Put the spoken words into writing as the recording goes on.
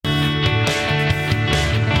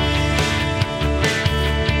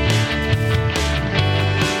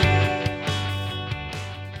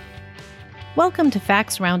Welcome to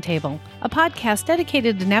Facts Roundtable, a podcast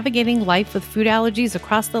dedicated to navigating life with food allergies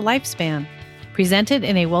across the lifespan. Presented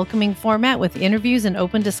in a welcoming format with interviews and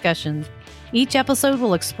open discussions. Each episode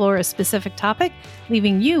will explore a specific topic,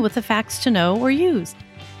 leaving you with the facts to know or use.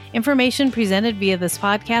 Information presented via this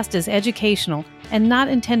podcast is educational and not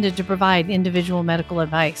intended to provide individual medical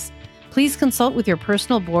advice. Please consult with your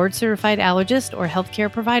personal board-certified allergist or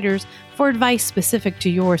healthcare providers for advice specific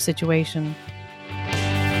to your situation.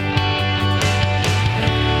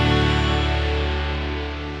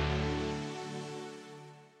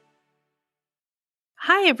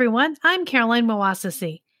 Hi, everyone. I'm Caroline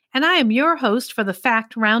Mawasasi, and I am your host for the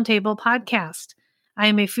Fact Roundtable podcast. I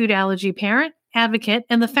am a food allergy parent, advocate,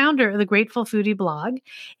 and the founder of the Grateful Foodie blog,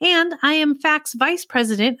 and I am Fact's Vice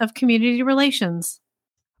President of Community Relations.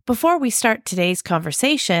 Before we start today's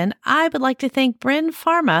conversation, I would like to thank Bryn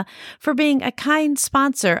Pharma for being a kind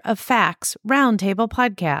sponsor of Fact's Roundtable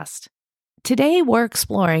podcast. Today, we're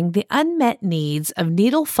exploring the unmet needs of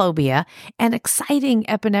needle phobia and exciting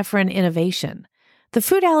epinephrine innovation. The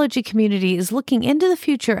food allergy community is looking into the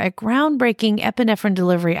future at groundbreaking epinephrine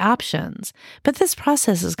delivery options, but this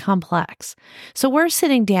process is complex. So we're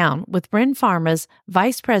sitting down with Bryn Pharma's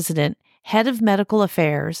Vice President, Head of Medical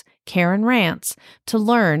Affairs, Karen Rance, to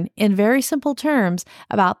learn in very simple terms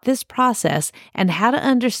about this process and how to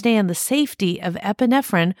understand the safety of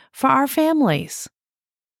epinephrine for our families.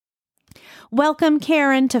 Welcome,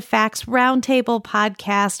 Karen, to Facts Roundtable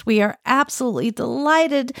podcast. We are absolutely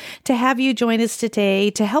delighted to have you join us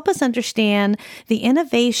today to help us understand the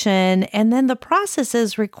innovation and then the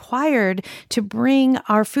processes required to bring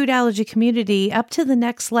our food allergy community up to the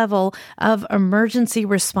next level of emergency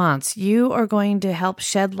response. You are going to help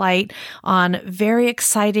shed light on very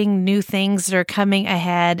exciting new things that are coming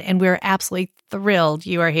ahead, and we're absolutely thrilled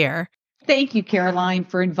you are here. Thank you, Caroline,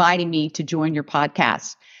 for inviting me to join your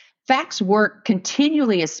podcast. Fact's work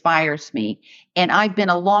continually inspires me, and I've been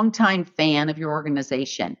a longtime fan of your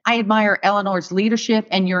organization. I admire Eleanor's leadership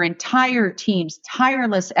and your entire team's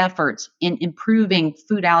tireless efforts in improving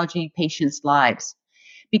food allergy patients' lives.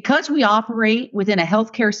 Because we operate within a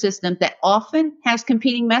healthcare system that often has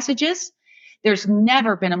competing messages, there's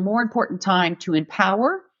never been a more important time to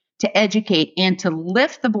empower, to educate, and to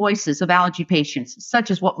lift the voices of allergy patients,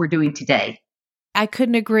 such as what we're doing today. I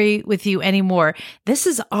couldn't agree with you anymore. This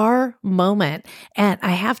is our moment. And I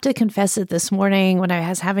have to confess it, this morning when I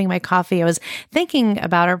was having my coffee, I was thinking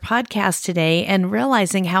about our podcast today and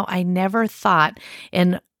realizing how I never thought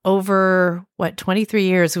in over 23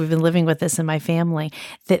 years we've been living with this in my family,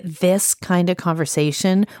 that this kind of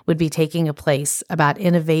conversation would be taking a place about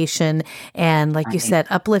innovation and, like you said,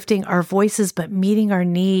 uplifting our voices, but meeting our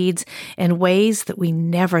needs in ways that we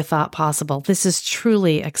never thought possible. This is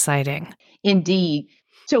truly exciting. Indeed.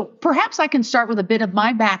 So perhaps I can start with a bit of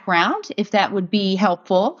my background, if that would be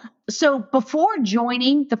helpful. So before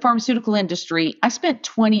joining the pharmaceutical industry, I spent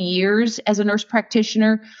 20 years as a nurse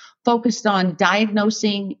practitioner focused on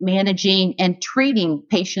diagnosing, managing, and treating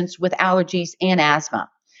patients with allergies and asthma.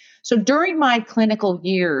 So during my clinical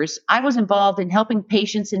years, I was involved in helping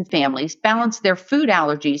patients and families balance their food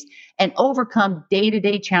allergies and overcome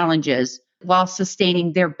day-to-day challenges while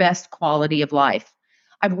sustaining their best quality of life.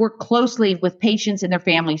 I've worked closely with patients and their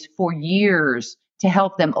families for years to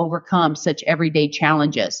help them overcome such everyday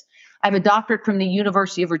challenges. I have a doctorate from the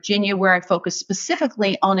University of Virginia where I focus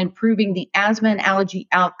specifically on improving the asthma and allergy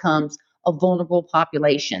outcomes of vulnerable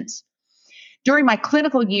populations. During my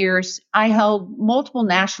clinical years, I held multiple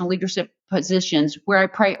national leadership positions where I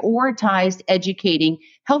prioritized educating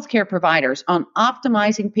healthcare providers on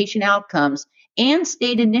optimizing patient outcomes and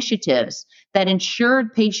state initiatives that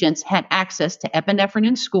ensured patients had access to epinephrine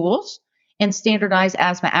in schools and standardized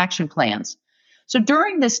asthma action plans. So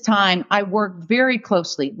during this time, I worked very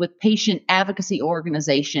closely with patient advocacy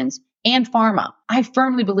organizations and pharma. I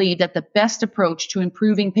firmly believe that the best approach to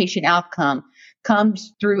improving patient outcome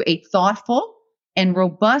comes through a thoughtful and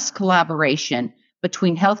robust collaboration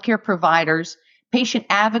between healthcare providers, patient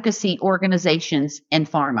advocacy organizations,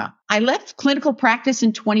 and pharma. I left clinical practice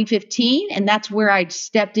in 2015, and that's where I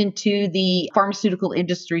stepped into the pharmaceutical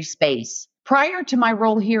industry space. Prior to my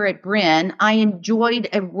role here at Bryn, I enjoyed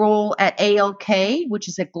a role at ALK, which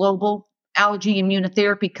is a global allergy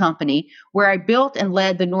immunotherapy company, where I built and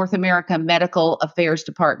led the North America Medical Affairs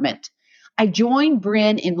Department. I joined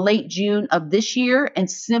Bryn in late June of this year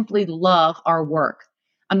and simply love our work.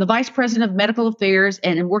 I'm the Vice President of Medical Affairs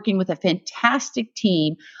and am working with a fantastic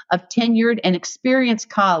team of tenured and experienced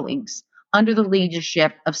colleagues under the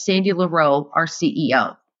leadership of Sandy LaRoe, our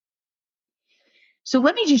CEO. So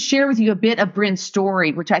let me just share with you a bit of Bryn's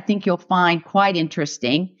story, which I think you'll find quite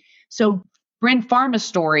interesting. So Bryn Pharma's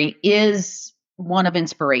story is one of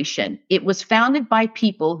inspiration. It was founded by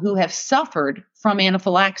people who have suffered from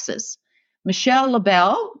anaphylaxis. Michelle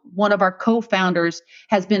LaBelle, one of our co-founders,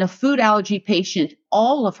 has been a food allergy patient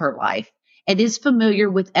all of her life and is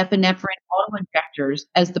familiar with epinephrine autoinjectors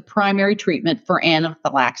as the primary treatment for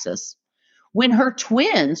anaphylaxis. When her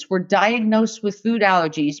twins were diagnosed with food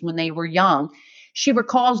allergies when they were young, she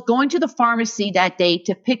recalls going to the pharmacy that day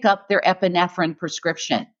to pick up their epinephrine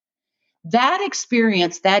prescription. That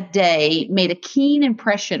experience that day made a keen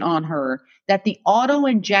impression on her that the auto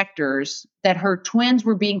injectors that her twins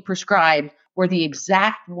were being prescribed were the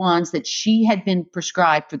exact ones that she had been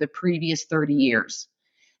prescribed for the previous 30 years.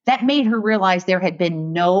 That made her realize there had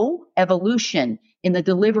been no evolution in the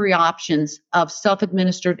delivery options of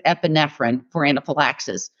self-administered epinephrine for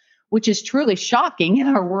anaphylaxis, which is truly shocking in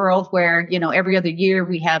our world where, every other year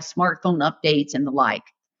we have smartphone updates and the like.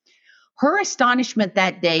 Her astonishment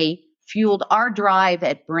that day fueled our drive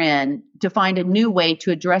at Bryn to find a new way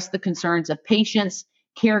to address the concerns of patients,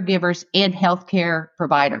 caregivers, and healthcare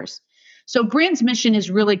providers. So Bryn's mission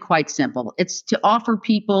is really quite simple. It's to offer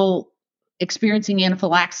people experiencing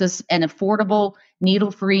anaphylaxis an affordable,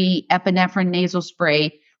 needle-free epinephrine nasal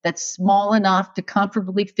spray that's small enough to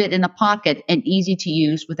comfortably fit in a pocket and easy to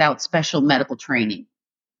use without special medical training.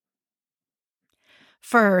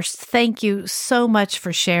 First, thank you so much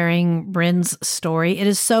for sharing Bryn's story. It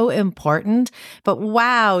is so important, but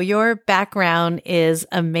wow, your background is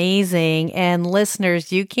amazing. And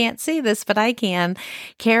listeners, you can't see this, but I can.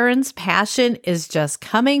 Karen's passion is just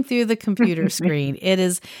coming through the computer screen. It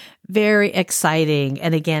is very exciting.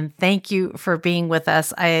 And again, thank you for being with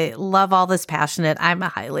us. I love all this passionate. I'm a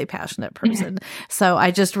highly passionate person. So I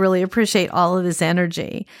just really appreciate all of this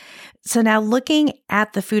energy. So now looking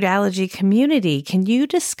at the food allergy community, can you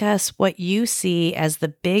discuss what you see as the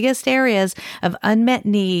biggest areas of unmet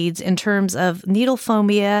needs in terms of needle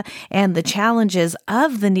phobia and the challenges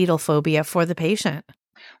of the needle phobia for the patient?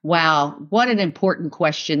 Wow, what an important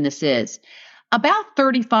question this is. About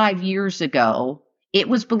 35 years ago, it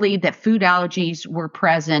was believed that food allergies were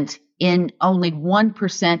present in only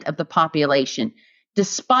 1% of the population.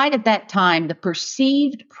 Despite at that time, the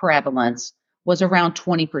perceived prevalence was around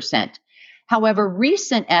 20%. However,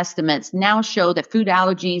 recent estimates now show that food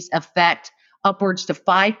allergies affect upwards to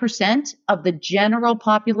 5% of the general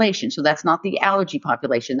population. So that's not the allergy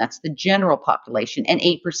population, that's the general population, and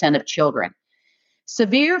 8% of children.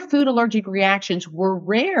 Severe food allergic reactions were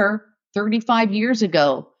rare 35 years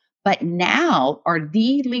ago, but now are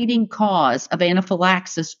the leading cause of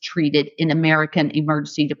anaphylaxis treated in American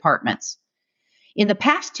emergency departments. In the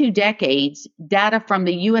past 2 decades, data from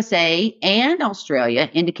the USA and Australia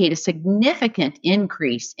indicate a significant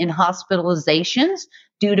increase in hospitalizations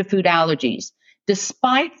due to food allergies.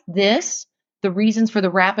 Despite this, the reasons for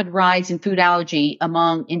the rapid rise in food allergy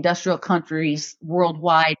among industrial countries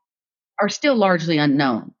worldwide are still largely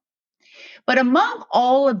unknown. But among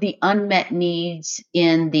all of the unmet needs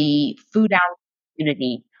in the food allergy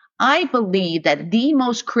community, I believe that the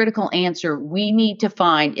most critical answer we need to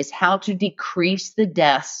find is how to decrease the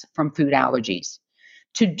deaths from food allergies.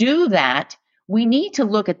 To do that, we need to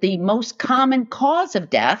look at the most common cause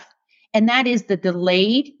of death, and that is the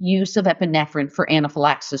delayed use of epinephrine for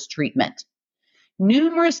anaphylaxis treatment.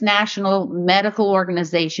 Numerous national medical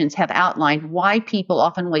organizations have outlined why people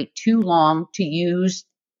often wait too long to use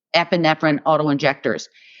epinephrine autoinjectors,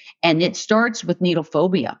 and it starts with needle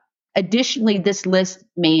phobia. Additionally, this list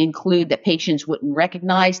may include that patients wouldn't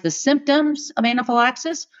recognize the symptoms of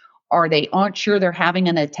anaphylaxis, or they aren't sure they're having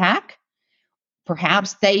an attack.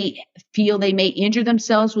 Perhaps they feel they may injure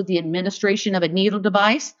themselves with the administration of a needle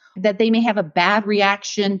device, that they may have a bad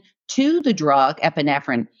reaction to the drug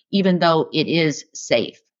epinephrine, even though it is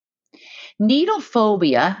safe. Needle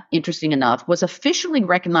phobia, interesting enough, was officially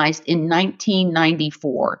recognized in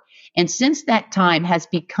 1994, and since that time has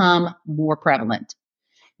become more prevalent.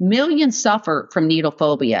 Millions suffer from needle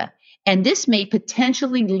phobia, and this may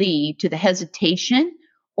potentially lead to the hesitation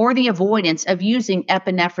or the avoidance of using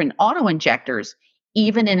epinephrine autoinjectors,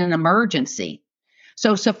 even in an emergency.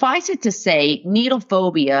 So suffice it to say, needle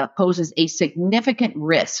phobia poses a significant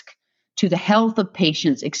risk to the health of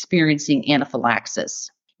patients experiencing anaphylaxis.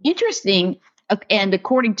 Interesting, and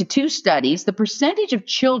according to 2 studies, the percentage of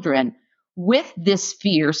children with this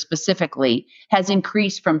fear specifically has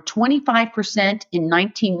increased from 25% in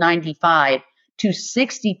 1995 to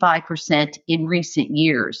 65% in recent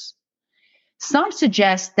years. Some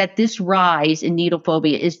suggest that this rise in needle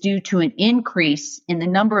phobia is due to an increase in the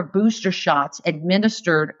number of booster shots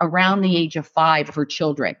administered around the age of 5 for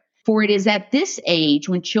children. For it is at this age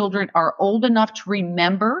when children are old enough to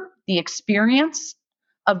remember the experience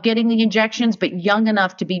of getting the injections, but young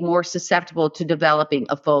enough to be more susceptible to developing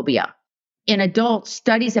a phobia. In adults,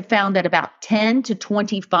 studies have found that about 10 to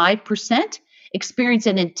 25% experience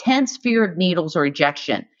an intense fear of needles or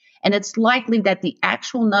injection. And it's likely that the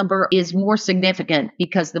actual number is more significant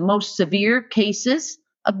because the most severe cases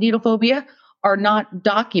of needle phobia are not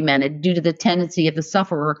documented due to the tendency of the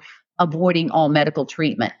sufferer avoiding all medical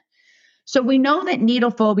treatment. So we know that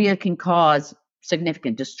needle phobia can cause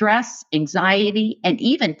significant distress, anxiety, and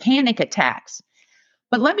even panic attacks.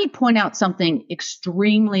 But let me point out something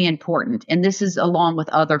extremely important, and this is along with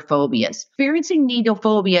other phobias. Experiencing needle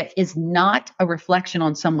phobia is not a reflection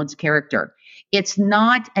on someone's character. It's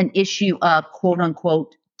not an issue of quote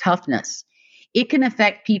unquote toughness. It can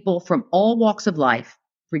affect people from all walks of life,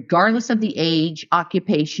 regardless of the age,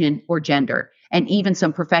 occupation, or gender. And even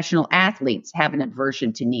some professional athletes have an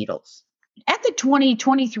aversion to needles. At the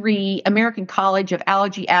 2023 American College of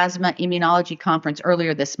Allergy, Asthma, Immunology Conference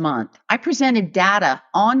earlier this month, I presented data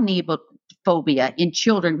on needle phobia in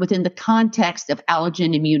children within the context of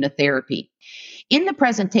allergen immunotherapy. In the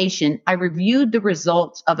presentation, I reviewed the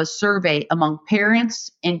results of a survey among parents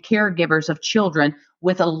and caregivers of children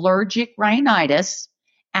with allergic rhinitis,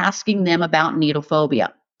 asking them about needle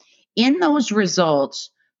phobia. In those results,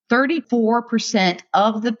 34%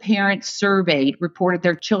 of the parents surveyed reported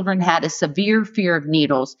their children had a severe fear of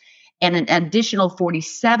needles, and an additional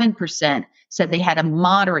 47% said they had a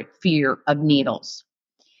moderate fear of needles.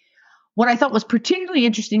 What I thought was particularly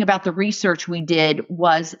interesting about the research we did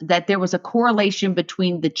was that there was a correlation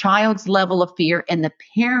between the child's level of fear and the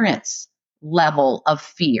parents' level of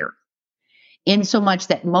fear, in so much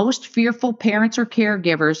that most fearful parents or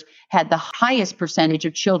caregivers had the highest percentage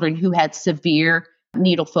of children who had severe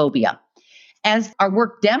needle phobia. As our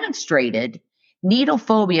work demonstrated, needle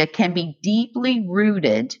phobia can be deeply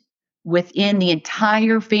rooted within the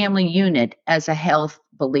entire family unit as a health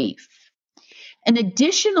belief. An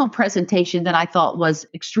additional presentation that I thought was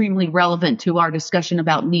extremely relevant to our discussion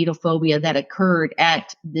about needle phobia that occurred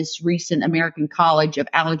at this recent American College of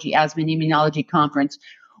Allergy, Asthma, and Immunology Conference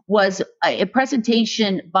was a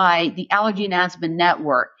presentation by the Allergy and Asthma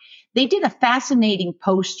Network. They did a fascinating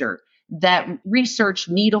poster that researched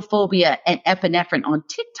needle phobia and epinephrine on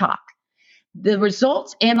TikTok. The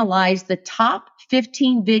results analyzed the top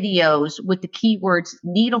 15 videos with the keywords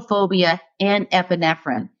needle phobia and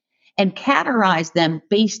epinephrine and categorized them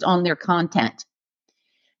based on their content.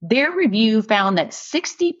 Their review found that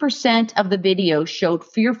 60% of the videos showed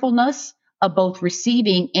fearfulness of both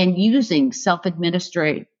receiving and using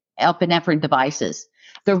self-administered epinephrine devices.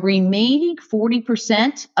 The remaining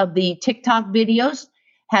 40% of the TikTok videos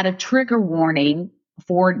had a trigger warning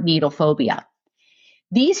for needle phobia.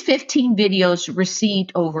 These 15 videos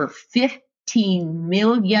received over 15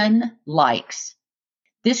 million likes.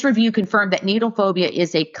 This review confirmed that needle phobia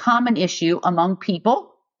is a common issue among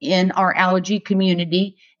people in our allergy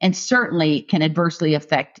community and certainly can adversely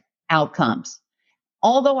affect outcomes.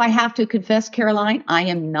 Although I have to confess, Caroline, I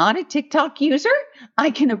am not a TikTok user,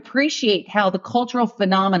 I can appreciate how the cultural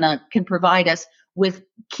phenomena can provide us with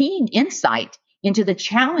keen insight into the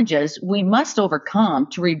challenges we must overcome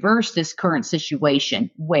to reverse this current situation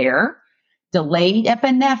where delayed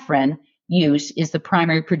epinephrine use is the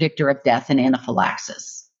primary predictor of death and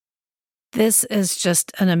anaphylaxis. This is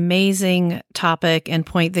just an amazing topic and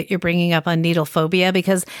point that you're bringing up on needle phobia,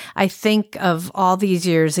 because I think of all these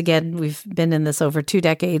years, again, we've been in this over 2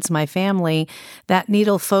 decades, my family, that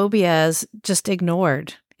needle phobia is just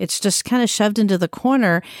ignored. It's just kind of shoved into the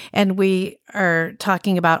corner, and we are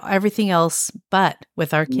talking about everything else but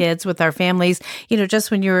with our kids, with our families. Just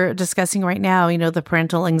when you're discussing right now, the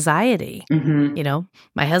parental anxiety. Mm-hmm.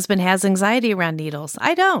 My husband has anxiety around needles.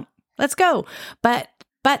 I don't. Let's go. But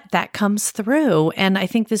that comes through. And I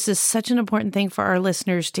think this is such an important thing for our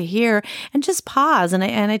listeners to hear, and just pause. And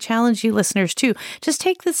I challenge you listeners too, just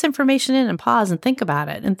take this information in and pause and think about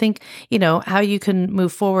it and think, how you can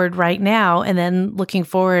move forward right now, and then looking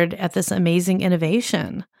forward at this amazing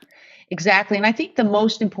innovation. Exactly. And I think the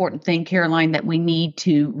most important thing, Caroline, that we need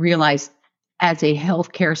to realize as a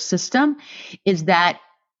healthcare system is that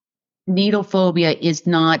needle phobia is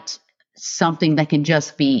not something that can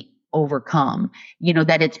just be overcome,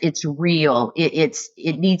 that it's real.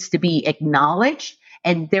 It needs to be acknowledged.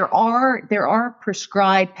 And there are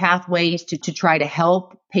prescribed pathways to try to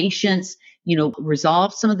help patients,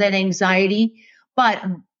 resolve some of that anxiety. But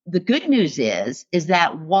the good news is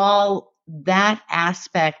that while that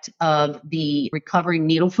aspect of the recovering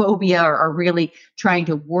needle phobia or really trying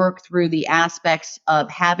to work through the aspects of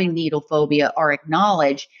having needle phobia are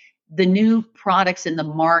acknowledged, the new products in the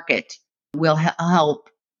market will help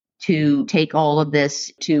to take all of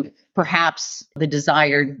this to perhaps the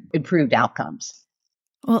desired improved outcomes.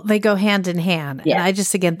 Well, they go hand in hand. And Yes, I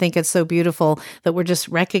just, again, think it's so beautiful that we're just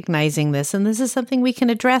recognizing this. And this is something we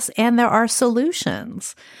can address. And there are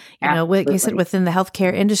solutions, like you said, absolutely. within the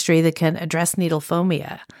healthcare industry that can address needle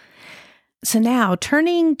phobia. So now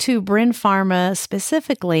turning to Bryn Pharma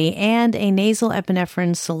specifically and a nasal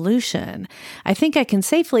epinephrine solution, I think I can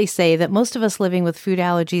safely say that most of us living with food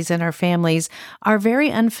allergies in our families are very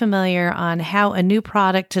unfamiliar on how a new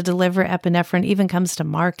product to deliver epinephrine even comes to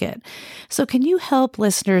market. So can you help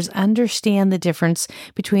listeners understand the difference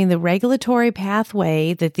between the regulatory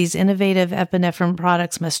pathway that these innovative epinephrine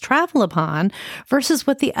products must travel upon versus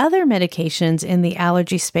what the other medications in the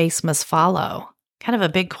allergy space must follow? Kind of a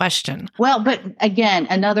big question. Well, but again,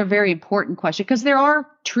 another very important question because there are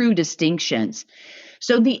true distinctions.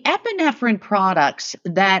 So the epinephrine products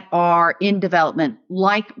that are in development,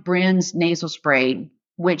 like Bryn's nasal spray,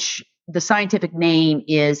 which the scientific name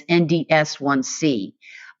is NDS1C,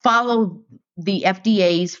 follow the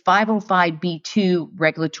FDA's 505(b)(2)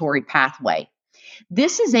 regulatory pathway.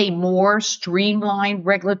 This is a more streamlined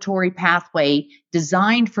regulatory pathway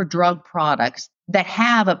designed for drug products that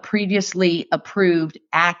have a previously approved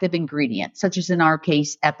active ingredient, such as in our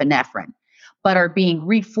case, epinephrine, but are being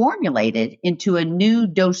reformulated into a new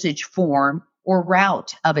dosage form or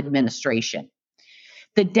route of administration.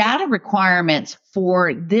 The data requirements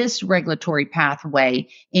for this regulatory pathway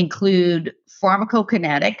include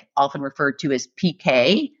pharmacokinetic, often referred to as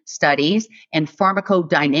PK studies, and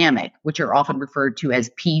pharmacodynamic, which are often referred to as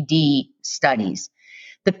PD studies.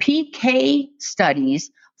 The PK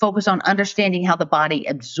studies focus on understanding how the body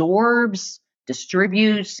absorbs,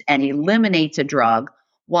 distributes, and eliminates a drug,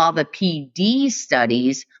 while the PD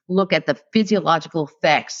studies look at the physiological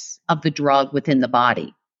effects of the drug within the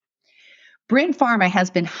body. Bryn Pharma has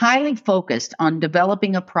been highly focused on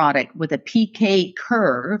developing a product with a PK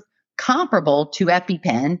curve comparable to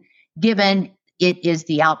EpiPen, given it is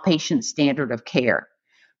the outpatient standard of care.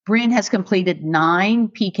 Bryn has completed 9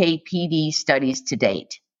 PK/PD studies to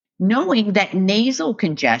date. Knowing that nasal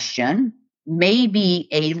congestion may be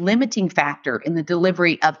a limiting factor in the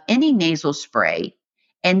delivery of any nasal spray,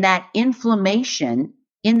 and that inflammation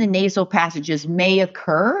in the nasal passages may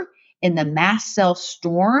occur in the mast cell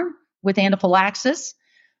storm with anaphylaxis,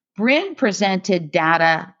 Bryn presented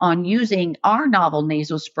data on using our novel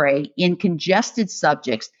nasal spray in congested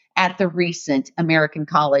subjects at the recent American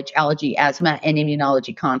College Allergy, Asthma, and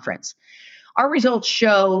Immunology Conference. Our results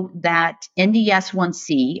show that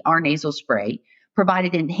NDS1C, our nasal spray,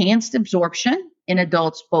 provided enhanced absorption in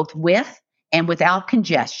adults both with and without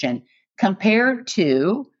congestion compared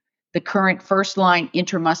to the current first-line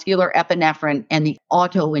intramuscular epinephrine and the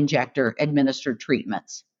auto-injector administered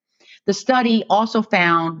treatments. The study also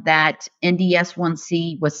found that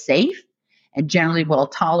NDS1C was safe and generally well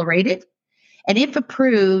tolerated. And if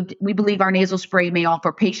approved, we believe our nasal spray may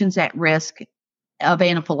offer patients at risk of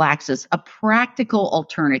anaphylaxis a practical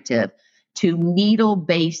alternative to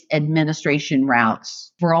needle-based administration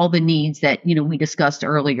routes for all the needs that we discussed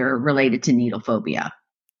earlier related to needle phobia.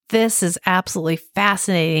 This is absolutely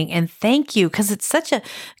fascinating. And thank you, because it's such a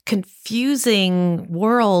confusing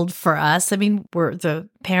world for us. I mean, we're the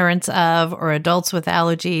parents of or adults with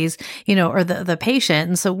allergies, or the patient.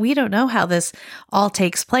 And so we don't know how this all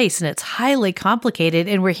takes place. And it's highly complicated.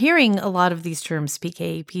 And we're hearing a lot of these terms,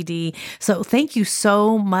 PK, PD. So thank you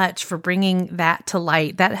so much for bringing that to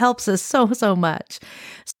light. That helps us so, so much.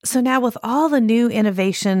 So now with all the new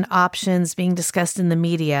innovation options being discussed in the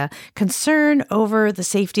media, concern over the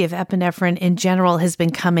safety of epinephrine in general has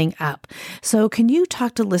been coming up. So can you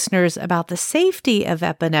talk to listeners about the safety of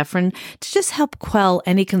epinephrine to just help quell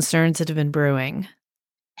any concerns that have been brewing?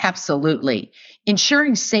 Absolutely.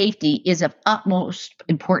 Ensuring safety is of utmost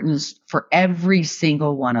importance for every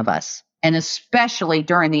single one of us, and especially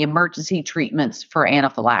during the emergency treatments for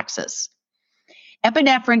anaphylaxis.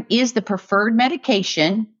 Epinephrine is the preferred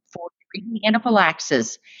medication for treating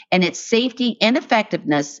anaphylaxis, and its safety and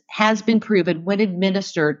effectiveness has been proven when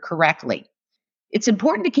administered correctly. It's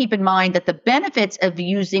important to keep in mind that the benefits of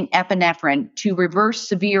using epinephrine to reverse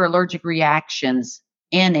severe allergic reactions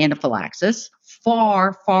and anaphylaxis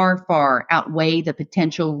far, far, far outweigh the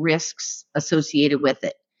potential risks associated with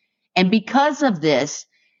it. And because of this,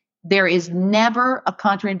 there is never a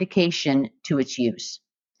contraindication to its use.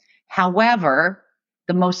 However,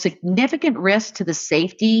 the most significant risk to the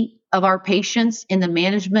safety of our patients in the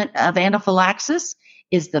management of anaphylaxis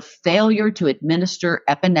is the failure to administer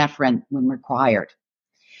epinephrine when required.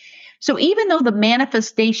 So even though the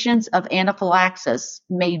manifestations of anaphylaxis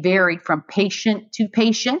may vary from patient to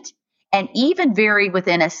patient and even vary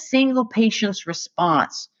within a single patient's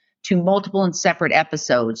response to multiple and separate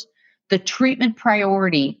episodes, the treatment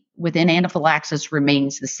priority within anaphylaxis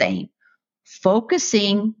remains the same.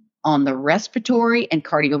 Focusing on the respiratory and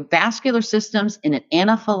cardiovascular systems in an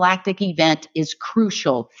anaphylactic event is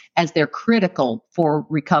crucial, as they're critical for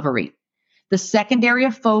recovery. The secondary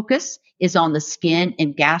of focus is on the skin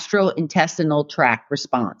and gastrointestinal tract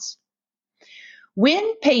response.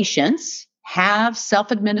 When patients have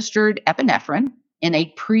self-administered epinephrine in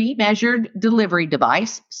a pre-measured delivery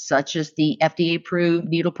device, such as the FDA-approved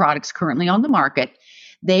needle products currently on the market,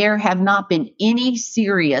 there have not been any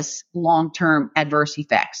serious long-term adverse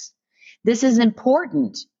effects. This is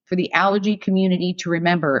important for the allergy community to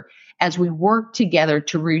remember as we work together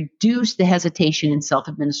to reduce the hesitation in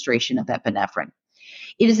self-administration of epinephrine.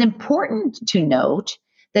 It is important to note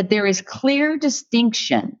that there is clear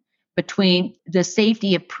distinction between the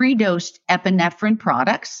safety of pre-dosed epinephrine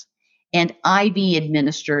products and IV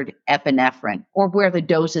administered epinephrine, or where the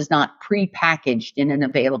dose is not pre-packaged in an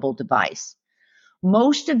available device.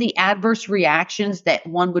 Most of the adverse reactions that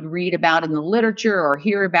one would read about in the literature or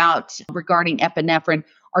hear about regarding epinephrine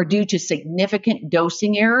are due to significant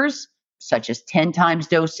dosing errors, such as 10 times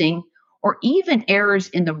dosing, or even errors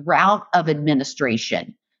in the route of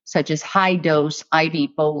administration, such as high dose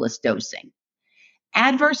IV bolus dosing.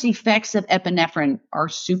 Adverse effects of epinephrine are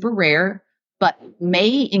super rare, but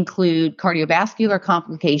may include cardiovascular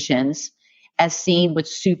complications as seen with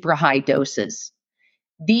super high doses.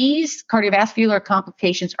 These cardiovascular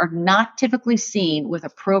complications are not typically seen with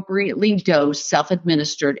appropriately dosed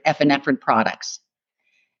self-administered epinephrine products.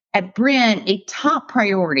 At Brin, a top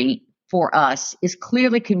priority for us is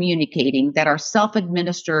clearly communicating that our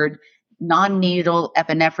self-administered non-needle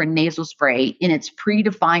epinephrine nasal spray in its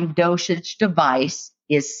predefined dosage device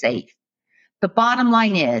is safe. The bottom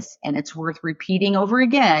line is, and it's worth repeating over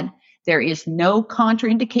again, there is no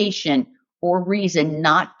contraindication or reason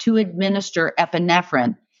not to administer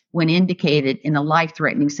epinephrine when indicated in a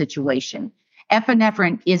life-threatening situation.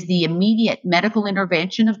 Epinephrine is the immediate medical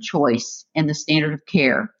intervention of choice and the standard of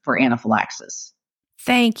care for anaphylaxis.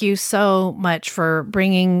 Thank you so much for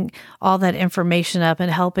bringing all that information up and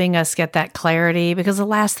helping us get that clarity, because the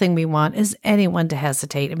last thing we want is anyone to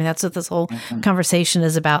hesitate. I mean, that's what this whole conversation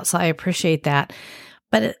is about. So I appreciate that.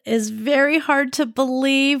 But it is very hard to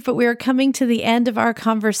believe, but we are coming to the end of our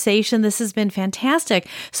conversation. This has been fantastic.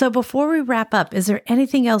 So before we wrap up, is there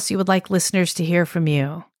anything else you would like listeners to hear from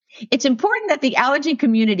you? It's important that the allergy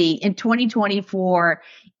community in 2024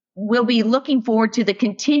 will be looking forward to the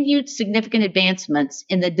continued significant advancements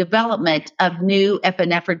in the development of new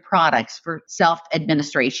epinephrine products for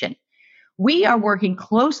self-administration. We are working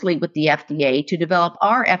closely with the FDA to develop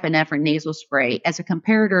our epinephrine nasal spray as a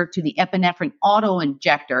comparator to the epinephrine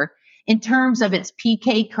auto-injector in terms of its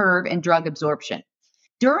PK curve and drug absorption.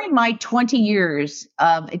 During my 20 years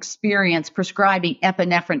of experience prescribing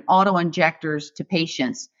epinephrine auto-injectors to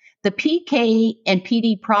patients, the PK and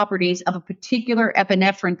PD properties of a particular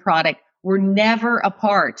epinephrine product were never a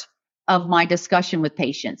part of my discussion with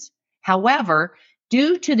patients. However,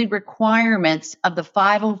 due to the requirements of the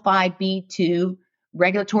 505(b)(2)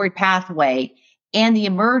 regulatory pathway and the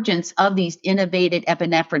emergence of these innovative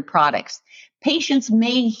epinephrine products, patients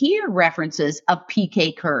may hear references of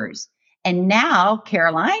PK curves. And now,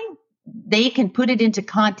 Caroline, they can put it into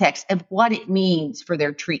context of what it means for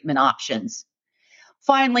their treatment options.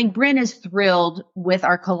 Finally, Brin is thrilled with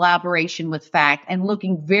our collaboration with FACT and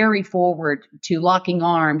looking very forward to locking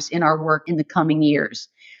arms in our work in the coming years.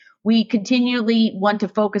 We continually want to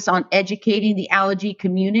focus on educating the allergy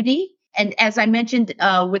community. And as I mentioned,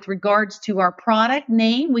 with regards to our product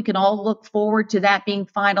name, we can all look forward to that being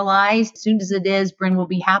finalized. As soon as it is, Brin will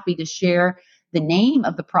be happy to share the name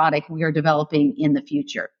of the product we are developing in the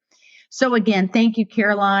future. So again, thank you,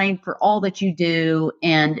 Caroline, for all that you do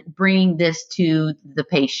and bringing this to the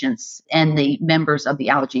patients and the members of the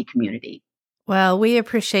allergy community. Well, we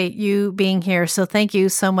appreciate you being here. So thank you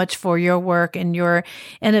so much for your work and your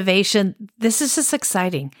innovation. This is just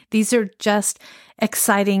exciting. These are just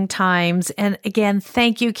exciting times. And again,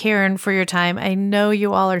 thank you, Karen, for your time. I know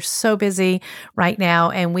you all are so busy right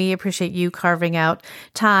now, and we appreciate you carving out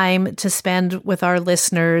time to spend with our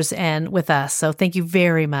listeners and with us. So thank you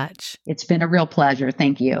very much. It's been a real pleasure.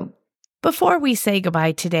 Thank you. Before we say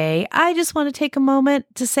goodbye today, I just want to take a moment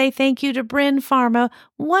to say thank you to Brin Pharma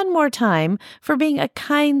one more time for being a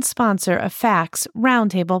kind sponsor of FACT's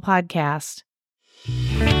Roundtable podcast.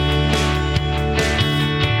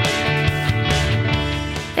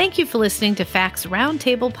 Thank you for listening to FACT's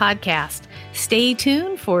Roundtable podcast. Stay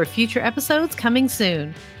tuned for future episodes coming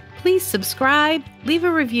soon. Please subscribe, leave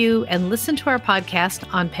a review, and listen to our podcast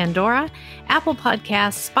on Pandora, Apple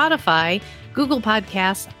Podcasts, Spotify, Google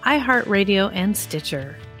Podcasts, iHeartRadio, and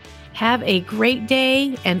Stitcher. Have a great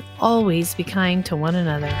day and always be kind to one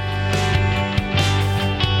another.